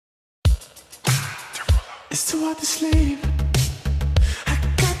It's too hard to sleep. I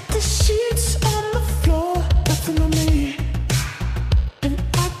got the sheets on the floor, nothing on me, and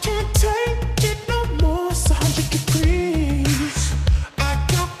I can't take it no more. It's 100 degrees. I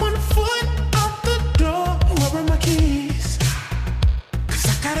got one foot out the door. Where are my keys? 'Cause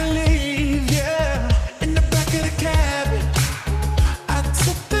I gotta leave, yeah. In the back of the cabin, I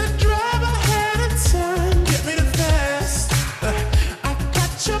took the drive ahead of time. Get me the fast. I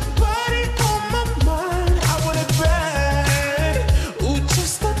got your body on my mind. I want it bad. Ooh,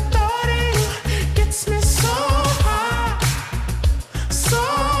 just the thought of you gets me so high, so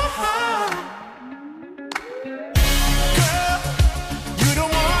high. Girl, you the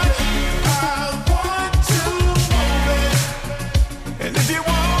one I want to move it. And if you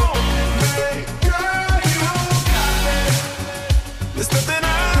want me, girl, you got me. There's nothing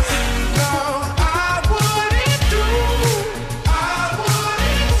I know I wouldn't do. I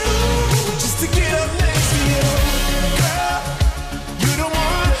wouldn't do just to get up next to you. Girl, you the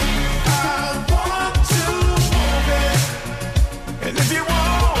one I want to move it. And if you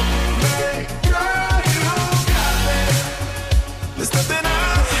want me, girl, you got me. There's nothing I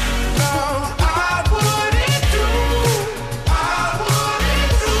know I wouldn't do. I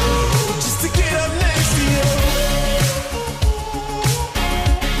wouldn't do just to get up next to you.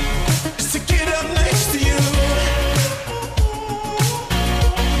 Just to get up next to you.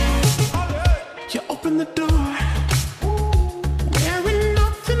 You open the door, wearing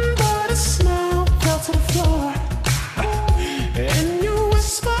nothing but a smile, fell to the floor, and you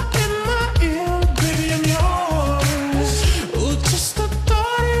whisper in my ear, baby, I'm yours. Ooh, just the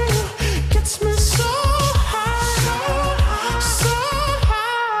thought of you gets me so high, so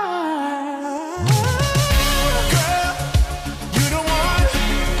high. Girl, you the one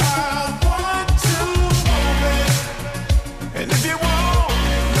I want to move it. And if you want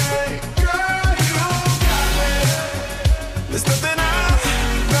me, girl, you got me. There's nothing I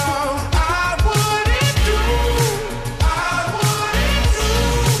know I wouldn't do. I wouldn't do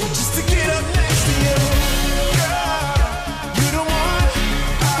just to get up next to you. Girl, you the one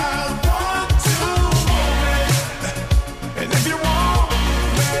I want to move it. And if you want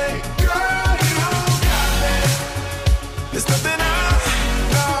me, girl, you got me. There's nothing I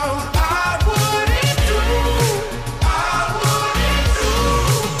know I wouldn't do. I wouldn't do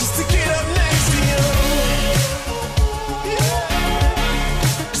just to get up next to you. Yeah,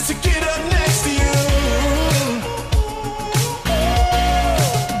 just to get up next to you.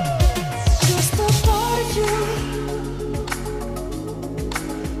 Just the thought of you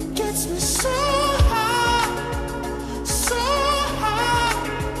gets me so